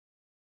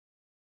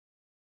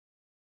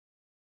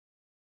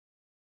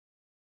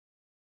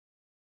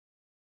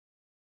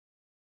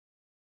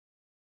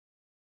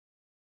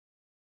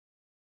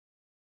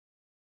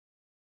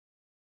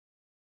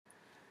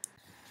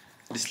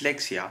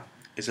Dyslexia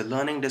is a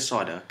learning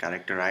disorder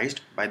characterized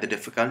by the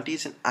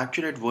difficulties in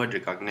accurate word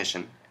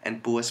recognition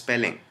and poor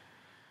spelling.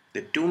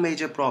 The two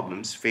major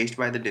problems faced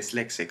by the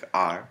dyslexic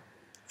are: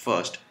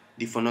 first,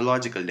 the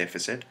phonological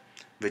deficit,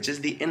 which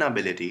is the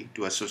inability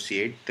to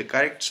associate the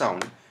correct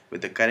sound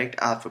with the correct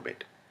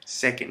alphabet.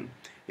 Second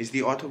is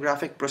the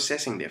orthographic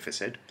processing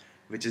deficit,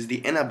 which is the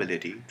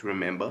inability to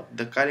remember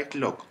the correct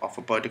look of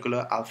a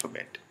particular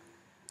alphabet.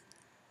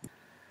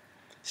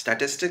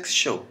 Statistics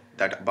show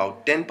that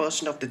about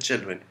 10% of the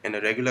children in a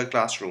regular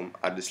classroom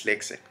are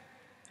dyslexic.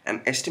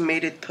 An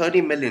estimated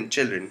 30 million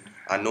children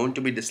are known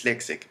to be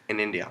dyslexic in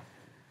India.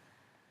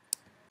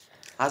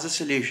 As a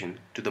solution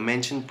to the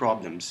mentioned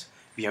problems,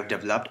 we have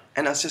developed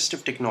an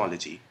assistive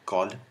technology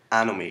called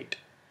AnnoMate.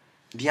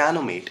 The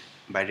AnnoMate,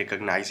 by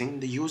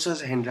recognizing the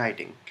user's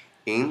handwriting,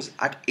 aims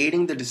at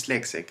aiding the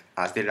dyslexic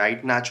as they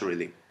write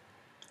naturally.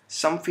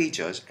 Some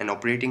features and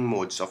operating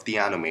modes of the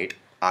AnnoMate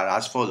are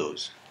as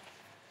follows.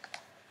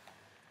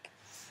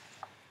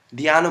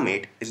 The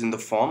AnnoMate is in the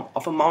form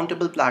of a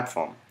mountable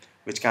platform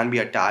which can be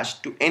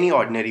attached to any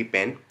ordinary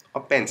pen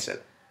or pencil.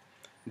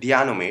 The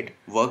AnnoMate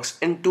works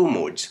in two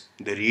modes,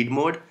 the read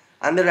mode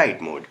and the write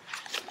mode.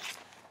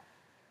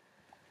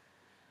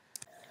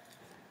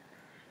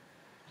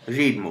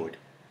 Read mode.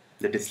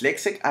 The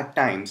dyslexic at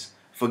times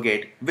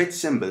forget which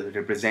symbol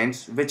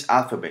represents which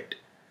alphabet.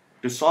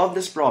 To solve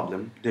this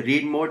problem, the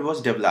read mode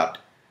was developed.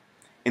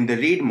 In the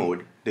read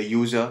mode, the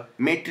user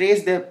may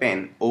trace their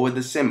pen over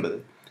the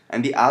symbol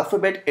and the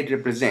alphabet it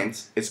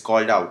represents is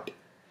called out,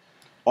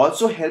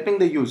 also helping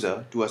the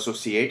user to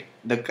associate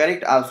the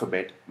correct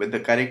alphabet with the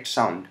correct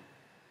sound.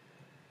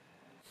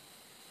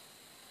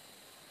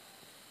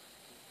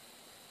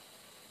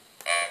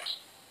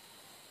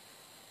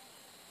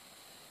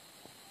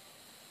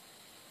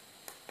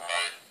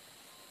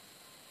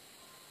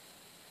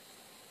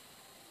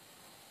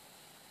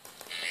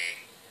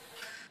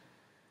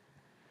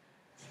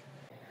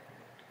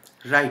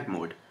 Write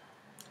mode.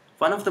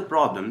 One of the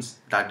problems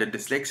that the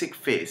dyslexic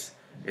face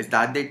is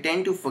that they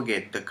tend to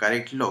forget the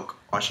correct look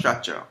or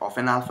structure of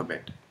an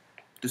alphabet.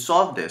 To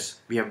solve this,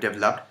 we have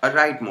developed a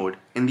write mode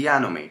in the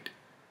AnnoMate,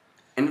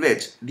 in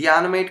which the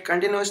AnnoMate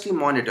continuously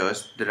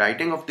monitors the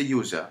writing of the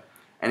user,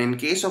 and in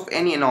case of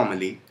any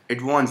anomaly,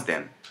 it warns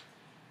them.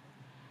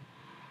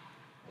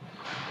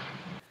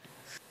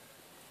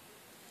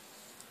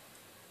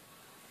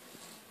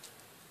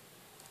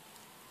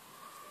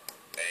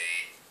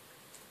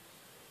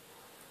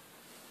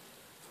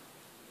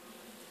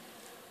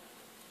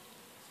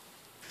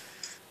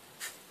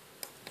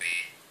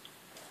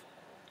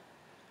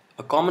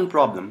 A common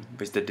problem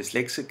which the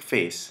dyslexic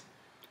face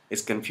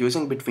is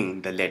confusing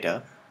between the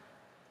letter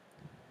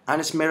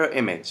and its mirror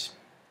image.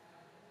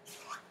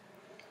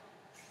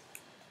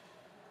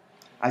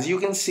 As you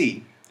can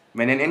see,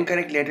 when an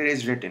incorrect letter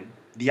is written,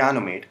 the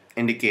AnnoMate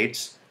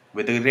indicates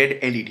with a red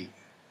LED.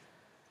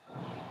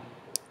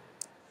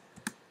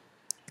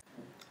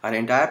 Our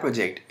entire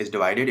project is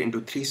divided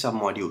into three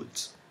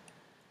submodules.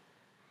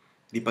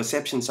 The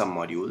perception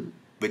submodule,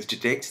 which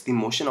detects the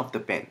motion of the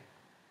pen.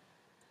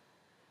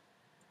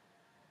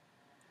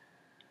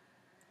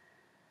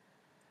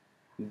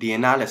 The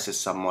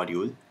analysis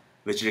submodule,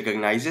 which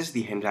recognizes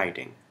the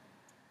handwriting.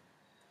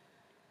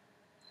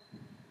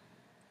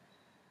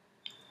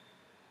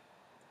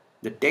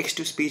 The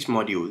text-to-speech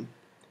module,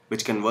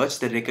 which converts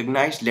the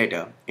recognized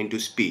letter into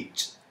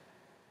speech.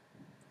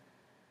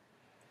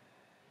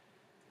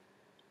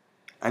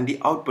 And the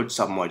output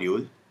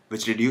submodule,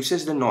 which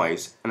reduces the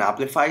noise and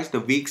amplifies the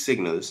weak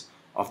signals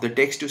of the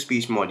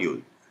text-to-speech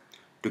module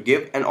to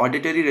give an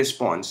auditory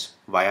response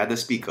via the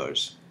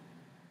speakers.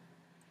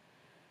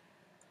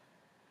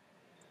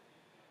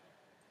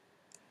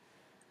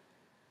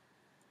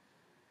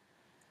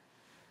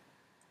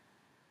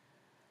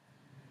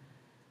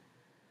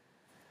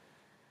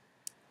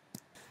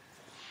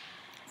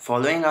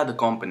 Following are the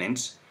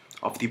components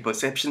of the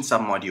perception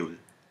submodule.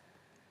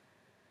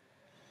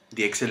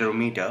 The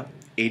accelerometer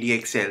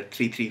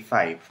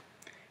ADXL335.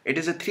 It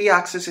is a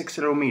 3-axis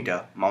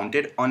accelerometer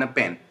mounted on a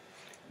pen.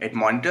 It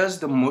monitors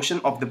the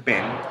motion of the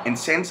pen and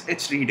sends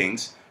its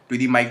readings to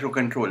the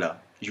microcontroller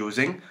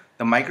using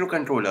the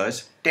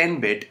microcontroller's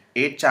 10-bit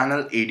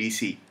 8-channel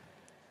ADC.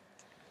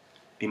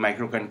 The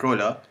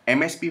microcontroller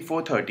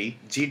MSP430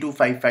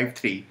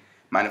 G2553,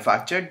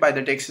 manufactured by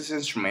the Texas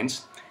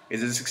Instruments,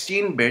 is a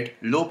 16-bit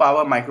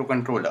low-power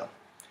microcontroller.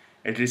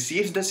 It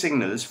receives the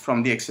signals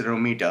from the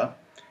accelerometer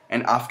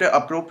and after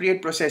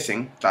appropriate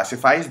processing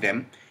classifies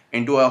them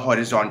into a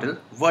horizontal,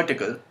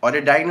 vertical or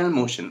a diagonal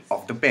motion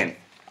of the pen.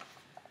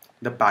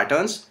 The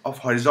patterns of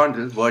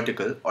horizontal,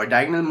 vertical or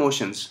diagonal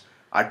motions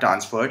are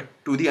transferred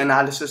to the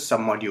analysis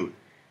submodule.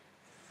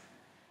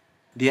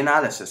 The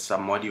analysis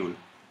submodule.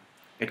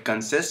 It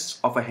consists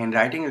of a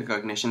handwriting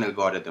recognition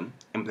algorithm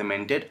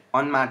implemented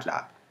on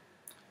MATLAB.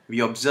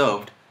 We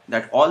observed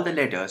that all the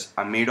letters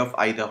are made of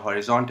either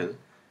horizontal,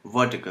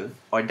 vertical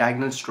or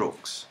diagonal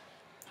strokes.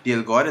 The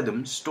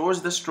algorithm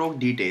stores the stroke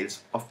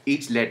details of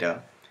each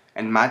letter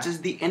and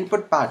matches the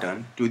input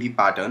pattern to the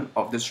pattern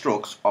of the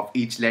strokes of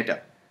each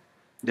letter.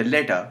 The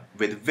letter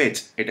with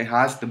which it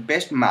has the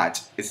best match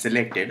is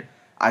selected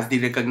as the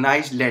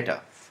recognized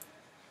letter.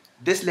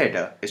 This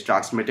letter is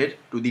transmitted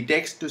to the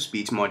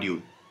text-to-speech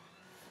module.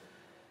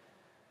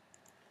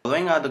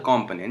 Following are the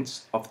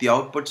components of the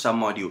output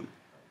submodule.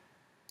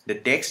 The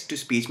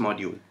text-to-speech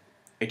module.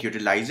 It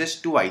utilizes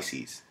two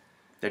ICs.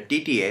 The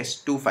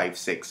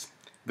TTS-256,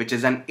 which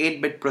is an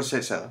 8-bit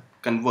processor,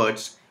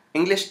 converts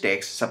English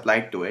text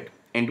supplied to it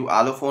into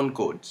allophone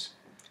codes,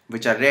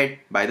 which are read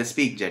by the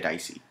SpeakJet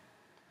IC.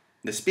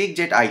 The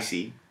SpeakJet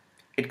IC,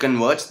 it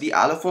converts the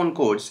allophone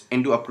codes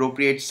into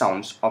appropriate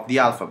sounds of the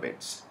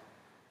alphabets.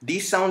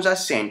 These sounds are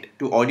sent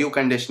to audio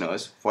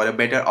conditioners for a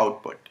better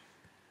output.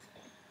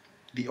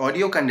 The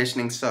audio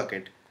conditioning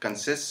circuit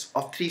consists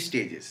of three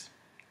stages: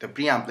 the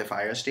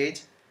preamplifier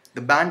stage,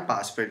 the band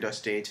pass filter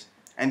stage,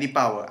 and the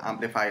power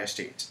amplifier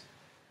stage.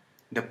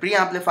 The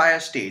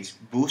preamplifier stage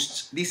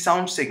boosts the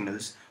sound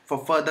signals for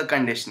further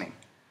conditioning.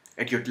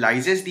 It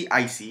utilizes the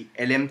IC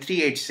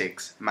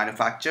LM386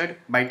 manufactured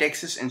by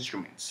Texas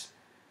Instruments.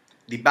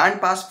 The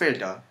band pass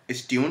filter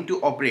is tuned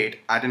to operate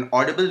at an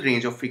audible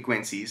range of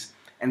frequencies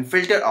and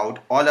filter out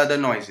all other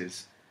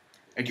noises.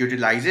 It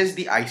utilizes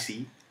the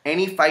IC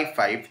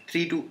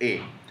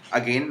NE5532A,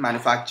 again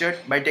manufactured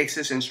by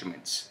Texas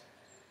Instruments.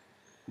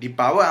 The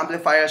power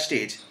amplifier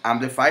stage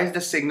amplifies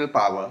the signal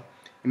power,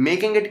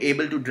 making it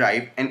able to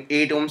drive an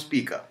 8-ohm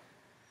speaker.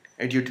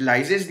 It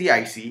utilizes the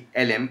IC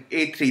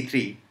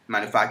LM833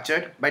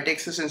 manufactured by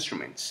Texas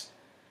Instruments.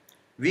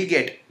 We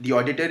get the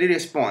auditory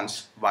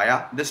response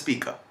via the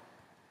speaker.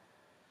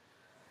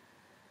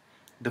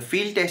 The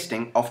field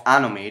testing of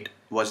AnnoMate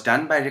was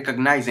done by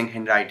recognizing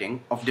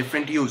handwriting of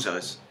different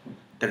users.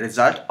 The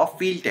result of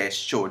field test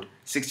showed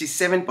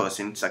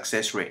 67%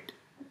 success rate.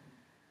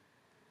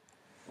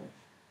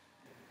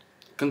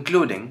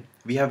 Concluding,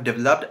 we have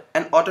developed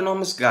an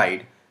autonomous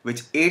guide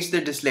which aids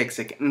the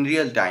dyslexic in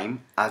real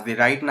time as they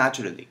write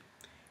naturally.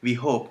 We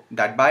hope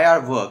that by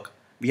our work,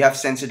 we have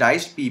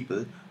sensitized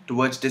people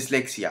towards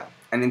dyslexia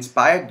and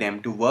inspired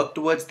them to work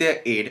towards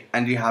their aid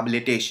and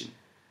rehabilitation.